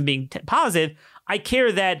nose and being positive. I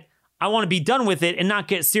care that I want to be done with it and not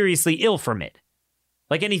get seriously ill from it.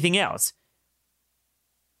 Like anything else.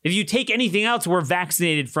 If you take anything else we're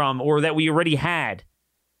vaccinated from or that we already had,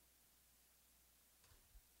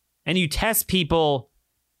 and you test people,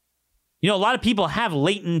 a lot of people have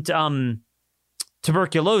latent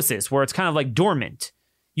tuberculosis where it's kind of like dormant.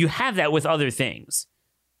 You have that with other things,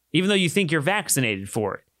 even though you think you're vaccinated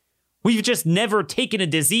for it. We've just never taken a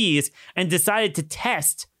disease and decided to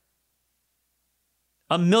test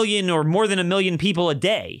 1 million or more than 1 million people a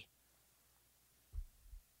day.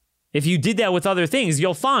 If you did that with other things,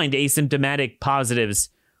 you'll find asymptomatic positives,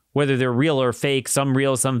 whether they're real or fake, some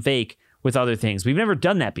real, some fake, with other things. We've never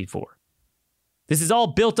done that before. This is all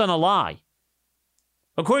built on a lie.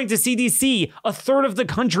 According to CDC, 1/3 of the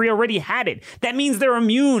country already had it. That means they're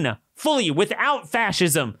immune fully, without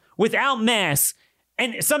fascism, without masks,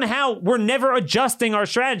 and somehow we're never adjusting our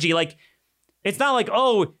strategy. Like, it's not like,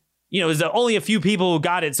 there's only a few people who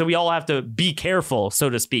got it, so we all have to be careful, so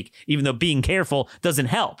to speak, even though being careful doesn't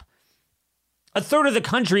help. 1/3 of the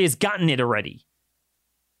country has gotten it already.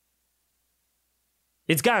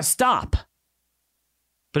 It's got to stop.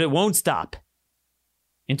 But it won't stop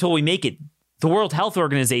until we make it. The World Health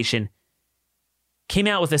Organization came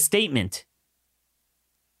out with a statement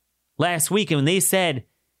last week, and when they said,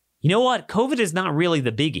 you know what, COVID is not really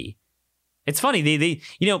the biggie. It's funny,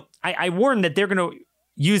 I warned that they're going to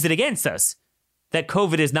use it against us, that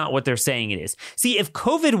COVID is not what they're saying it is. See, if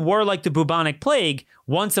COVID were like the bubonic plague,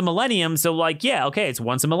 once a millennium, so it's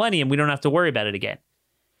once a millennium, we don't have to worry about it again.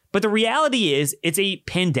 But the reality is, it's a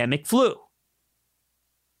pandemic flu.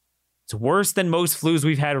 It's worse than most flus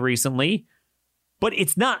we've had recently, but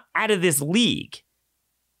it's not out of this league.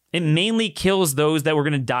 It mainly kills those that were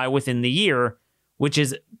going to die within the year, which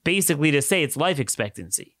is basically to say it's life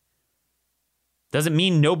expectancy. Doesn't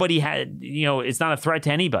mean nobody had, it's not a threat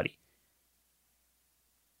to anybody.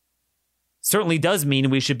 Certainly does mean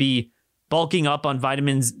we should be bulking up on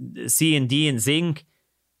vitamins C and D and zinc,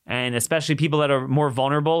 and especially people that are more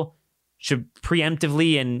vulnerable should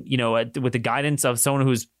preemptively and, with the guidance of someone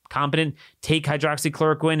who's competent, take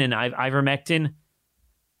hydroxychloroquine and ivermectin.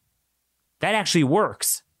 That actually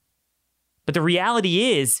works. But the reality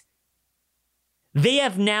is, they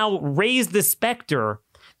have now raised the specter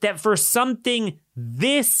that for something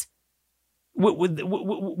this,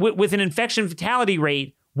 with an infection fatality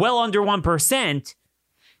rate well under 1%,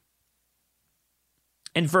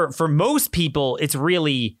 and for most people, it's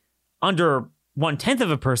really under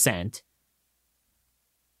 0.1%.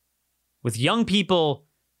 With young people,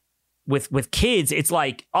 with kids, it's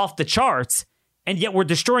like off the charts, and yet we're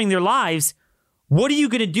destroying their lives. What are you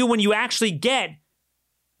going to do when you actually get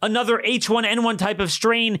another H1N1 type of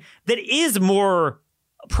strain that is more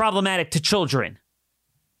problematic to children?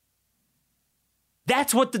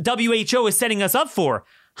 That's what the WHO is setting us up for.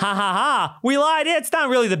 Ha ha ha. We lied. It's not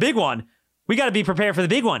really the big one. We got to be prepared for the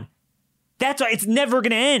big one. That's why it's never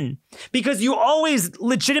going to end. Because you always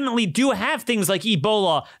legitimately do have things like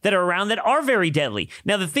Ebola that are around that are very deadly.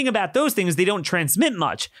 Now, the thing about those things, they don't transmit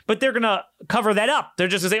much, but they're going to cover that up. They're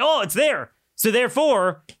just going to say, oh, it's there. So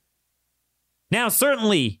therefore, now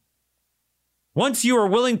certainly, once you are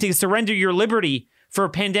willing to surrender your liberty for a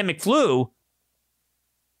pandemic flu,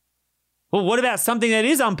 well, what about something that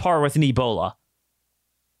is on par with an Ebola?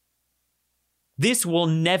 This will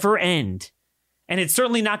never end. And it's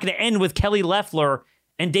certainly not going to end with Kelly Loeffler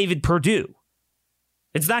and David Perdue.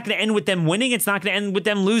 It's not going to end with them winning. It's not going to end with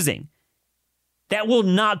them losing. That will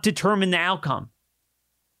not determine the outcome.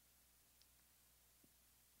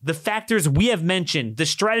 The factors we have mentioned, the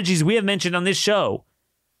strategies we have mentioned on this show,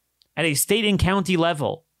 at a state and county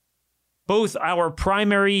level, both our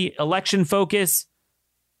primary election focus,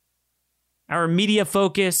 our media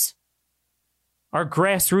focus, our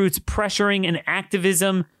grassroots pressuring and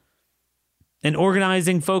activism and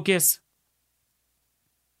organizing focus,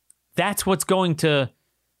 that's what's going to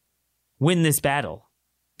win this battle.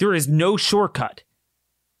 There is no shortcut.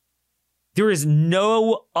 There is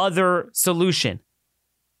no other solution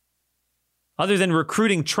other than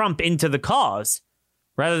recruiting Trump into the cause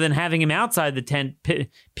rather than having him outside the tent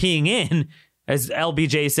peeing in, as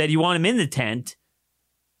LBJ said. You want him in the tent,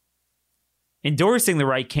 endorsing the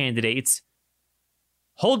right candidates,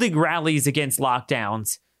 holding rallies against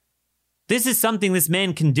lockdowns. This is something this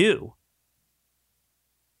man can do.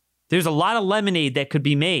 There's a lot of lemonade that could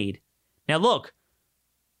be made. Now, look,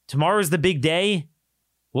 tomorrow's the big day.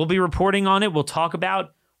 We'll be reporting on it. We'll talk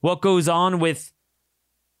about what goes on with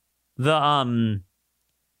the,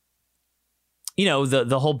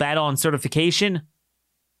 the whole battle on certification.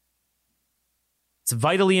 It's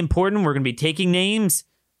vitally important. We're going to be taking names.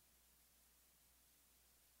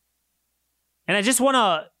 And I just want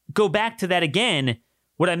to go back to that again,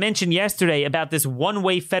 what I mentioned yesterday about this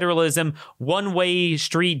one-way federalism, one-way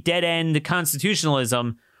street, dead-end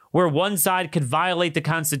constitutionalism, where one side could violate the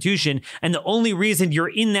Constitution, and the only reason you're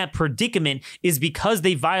in that predicament is because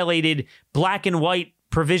they violated black and white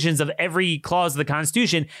provisions of every clause of the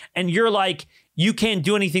Constitution, and you're like, you can't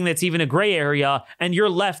do anything that's even a gray area, and you're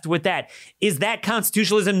left with that. Is that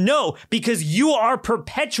constitutionalism? No, because you are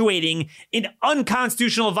perpetuating an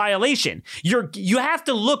unconstitutional violation. You have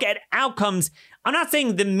to look at outcomes. I'm not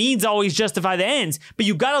saying the means always justify the ends, but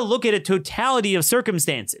you got to look at a totality of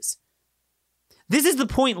circumstances. This is the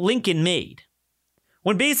point Lincoln made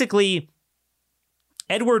when basically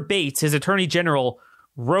Edward Bates, his attorney general,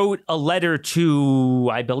 wrote a letter to,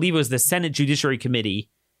 I believe it was the Senate Judiciary Committee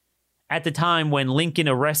at the time when Lincoln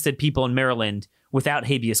arrested people in Maryland without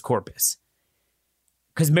habeas corpus,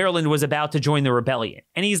 because Maryland was about to join the rebellion.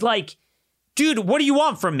 And he's like, dude, what do you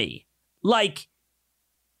want from me? Like,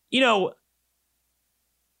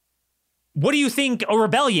 what do you think a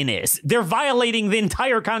rebellion is? They're violating the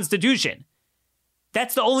entire Constitution.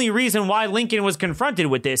 That's the only reason why Lincoln was confronted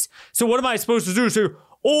with this. So what am I supposed to do? Say,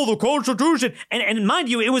 oh, the Constitution. And mind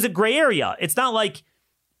you, it was a gray area. It's not like,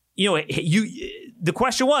 the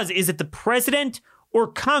question was, is it the president or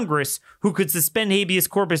Congress who could suspend habeas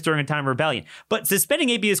corpus during a time of rebellion? But suspending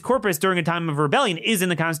habeas corpus during a time of rebellion is in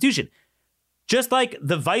the Constitution. Just like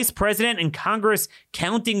the vice president and Congress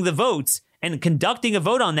counting the votes and conducting a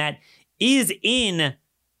vote on that is in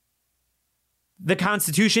the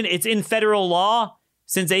Constitution. It's in federal law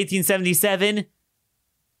since 1877.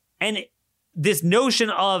 And this notion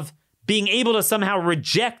of being able to somehow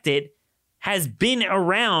reject it has been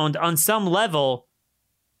around on some level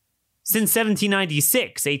since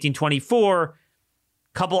 1796, 1824, a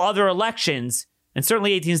couple other elections, and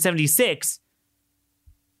certainly 1876.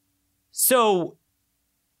 So,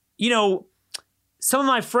 some of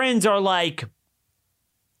my friends are like,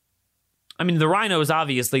 the Rhinos,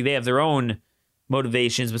 obviously, they have their own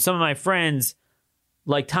motivations, but some of my friends,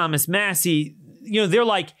 like Thomas Massey, they're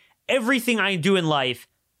like, everything I do in life,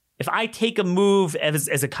 if I take a move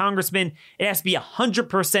as a congressman, it has to be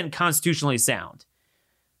 100% constitutionally sound.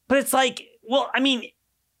 But it's like,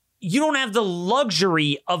 you don't have the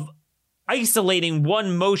luxury of isolating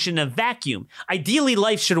one motion in a vacuum. Ideally,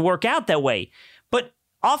 life should work out that way. But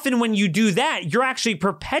often when you do that, you're actually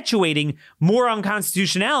perpetuating more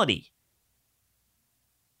unconstitutionality.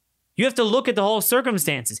 You have to look at the whole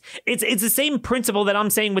circumstances. It's the same principle that I'm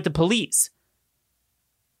saying with the police.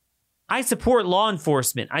 I support law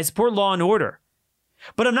enforcement. I support law and order.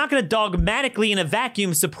 But I'm not going to dogmatically in a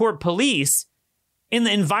vacuum support police in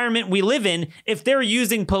the environment we live in if they're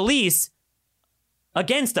using police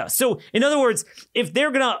against us. So, in other words, if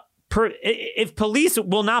if police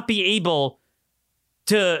will not be able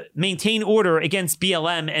to maintain order against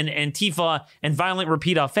BLM and Antifa and violent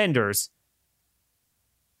repeat offenders,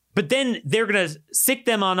 but then they're going to sick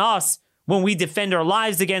them on us when we defend our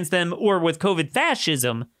lives against them or with COVID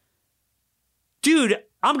fascism, dude,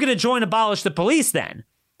 I'm going to join Abolish the Police then.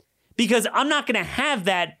 Because I'm not going to have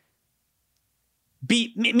that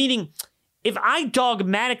be, meaning, if I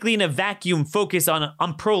dogmatically in a vacuum focus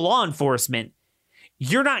on pro-law enforcement,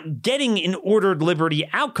 you're not getting an ordered liberty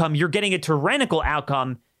outcome. You're getting a tyrannical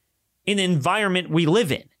outcome in the environment we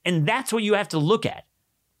live in. And that's what you have to look at.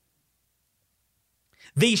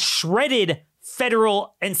 They shredded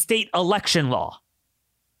federal and state election law.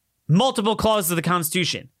 Multiple clauses of the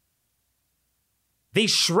Constitution. They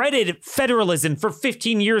shredded federalism for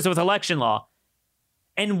 15 years with election law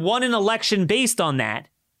and won an election based on that.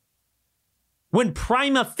 when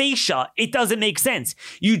prima facie, it doesn't make sense.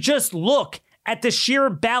 You just look at the sheer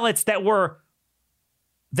ballots that were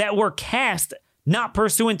cast not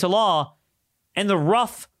pursuant to law and the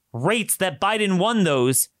rough rates that Biden won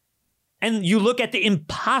those, and you look at the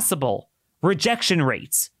impossible rejection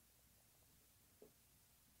rates.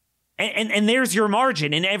 And there's your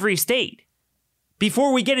margin in every state.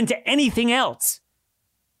 Before we get into anything else,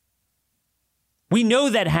 we know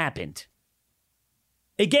that happened.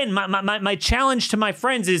 Again, my challenge to my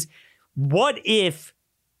friends is, what if,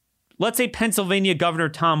 let's say Pennsylvania Governor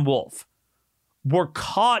Tom Wolf were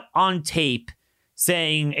caught on tape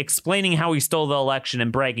explaining how he stole the election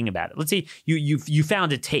and bragging about it. Let's say you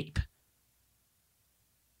found a tape.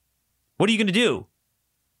 What are you going to do?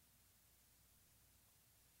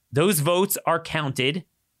 Those votes are counted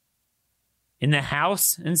in the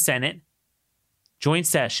House and Senate joint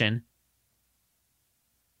session.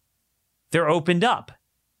 They're opened up.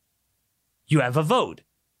 You have a vote.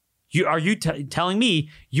 Are you telling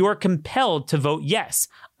me you are compelled to vote yes?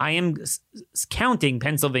 I am counting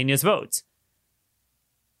Pennsylvania's votes.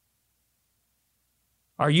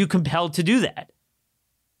 Are you compelled to do that?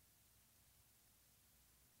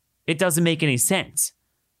 It doesn't make any sense.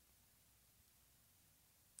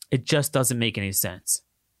 It just doesn't make any sense.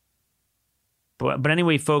 But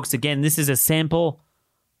anyway, folks, again, this is a sample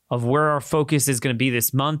of where our focus is going to be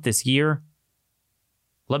this month, this year.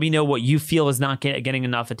 Let me know what you feel is not getting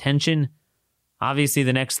enough attention. Obviously,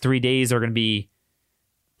 the next 3 days are going to be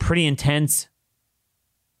pretty intense.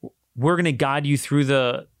 We're going to guide you through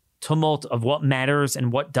the tumult of what matters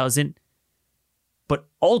and what doesn't. But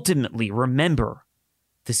ultimately, remember,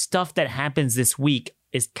 the stuff that happens this week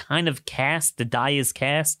is kind of cast. The die is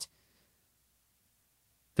cast.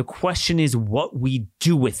 The question is what we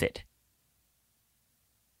do with it.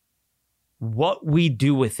 What we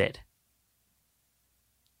do with it.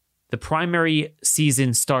 The primary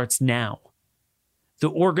season starts now. The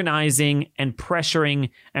organizing and pressuring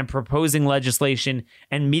and proposing legislation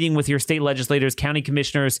and meeting with your state legislators, county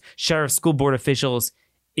commissioners, sheriffs, school board officials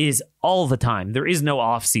is all the time. There is no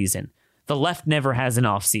off season. The left never has an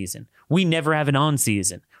off season. We never have an on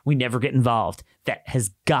season. We never get involved. That has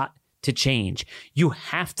got to change. You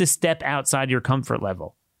have to step outside your comfort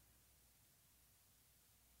level.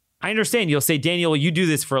 I understand. You'll say, Daniel, you do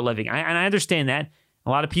this for a living. And I understand that. A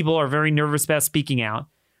lot of people are very nervous about speaking out.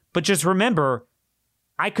 But just remember,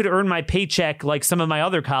 I could earn my paycheck like some of my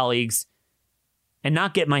other colleagues and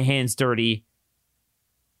not get my hands dirty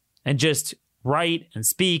and just write and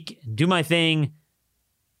speak and do my thing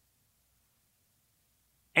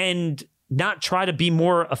and not try to be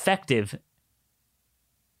more effective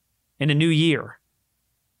in a new year.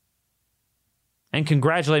 And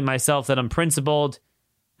congratulate myself that I'm principled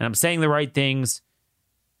and I'm saying the right things.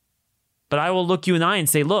 But I will look you in the eye and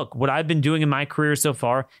say, look, what I've been doing in my career so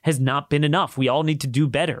far has not been enough. We all need to do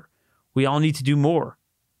better. We all need to do more.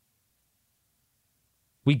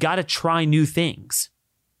 We got to try new things.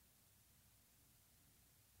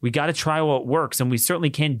 We got to try what works, and we certainly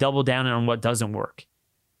can't double down on what doesn't work.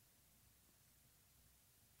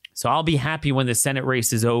 So I'll be happy when the Senate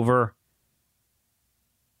race is over,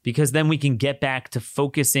 because then we can get back to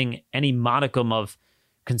focusing any modicum of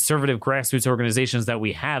conservative grassroots organizations that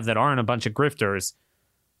we have that aren't a bunch of grifters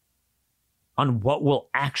on what will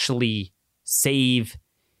actually save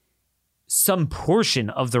some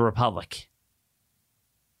portion of the republic.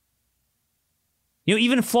 You know,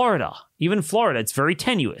 even Florida, it's very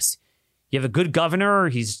tenuous. You have a good governor.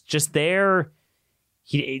 He's just there.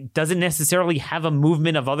 He doesn't necessarily have a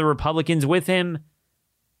movement of other Republicans with him.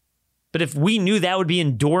 But if we knew that would be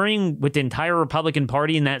enduring with the entire Republican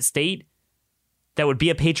Party in that state, that would be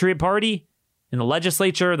a Patriot Party in the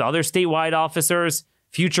legislature, the other statewide officers,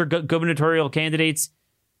 future gubernatorial candidates,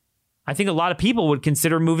 I think a lot of people would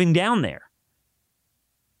consider moving down there.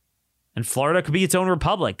 And Florida could be its own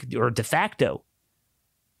republic or de facto.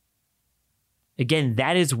 Again,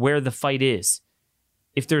 that is where the fight is.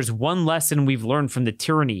 If there's one lesson we've learned from the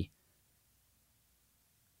tyranny,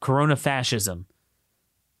 corona fascism,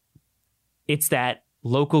 it's that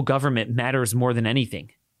local government matters more than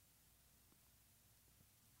anything.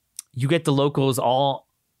 You get the locals all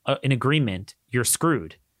in agreement, you're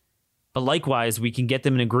screwed. But likewise, we can get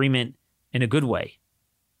them in agreement in a good way.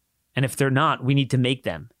 And if they're not, we need to make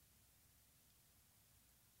them.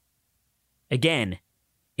 Again,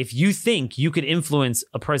 if you think you could influence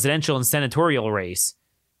a presidential and senatorial race,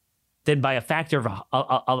 then by a factor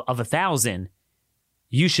of 1,000,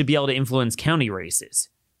 you should be able to influence county races.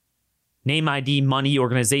 Name ID, money,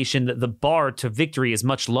 organization, the bar to victory is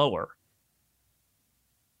much lower.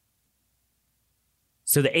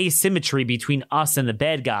 So the asymmetry between us and the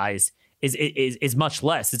bad guys is much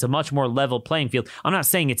less. It's a much more level playing field. I'm not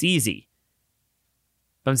saying it's easy,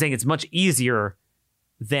 but I'm saying it's much easier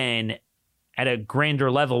than at a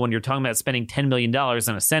grander level when you're talking about spending $10 million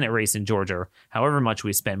on a Senate race in Georgia, or however much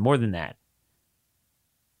we spend, more than that.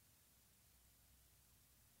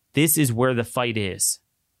 This is where the fight is.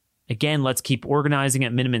 Again, let's keep organizing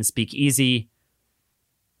at Minimum Speak Easy.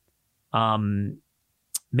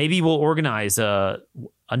 Maybe we'll organize a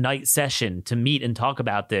night session to meet and talk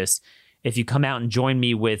about this. If you come out and join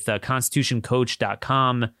me with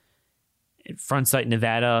constitutioncoach.com, Front Sight,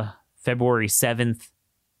 Nevada, February 7th.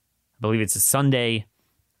 I believe it's a Sunday.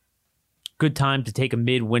 Good time to take a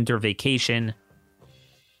midwinter vacation.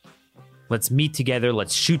 Let's meet together.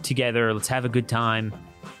 Let's shoot together. Let's have a good time.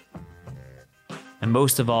 And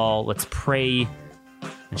most of all, let's pray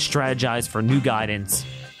and strategize for new guidance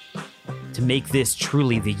to make this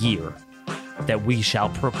truly the year that we shall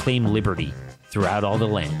proclaim liberty throughout all the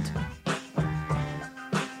land.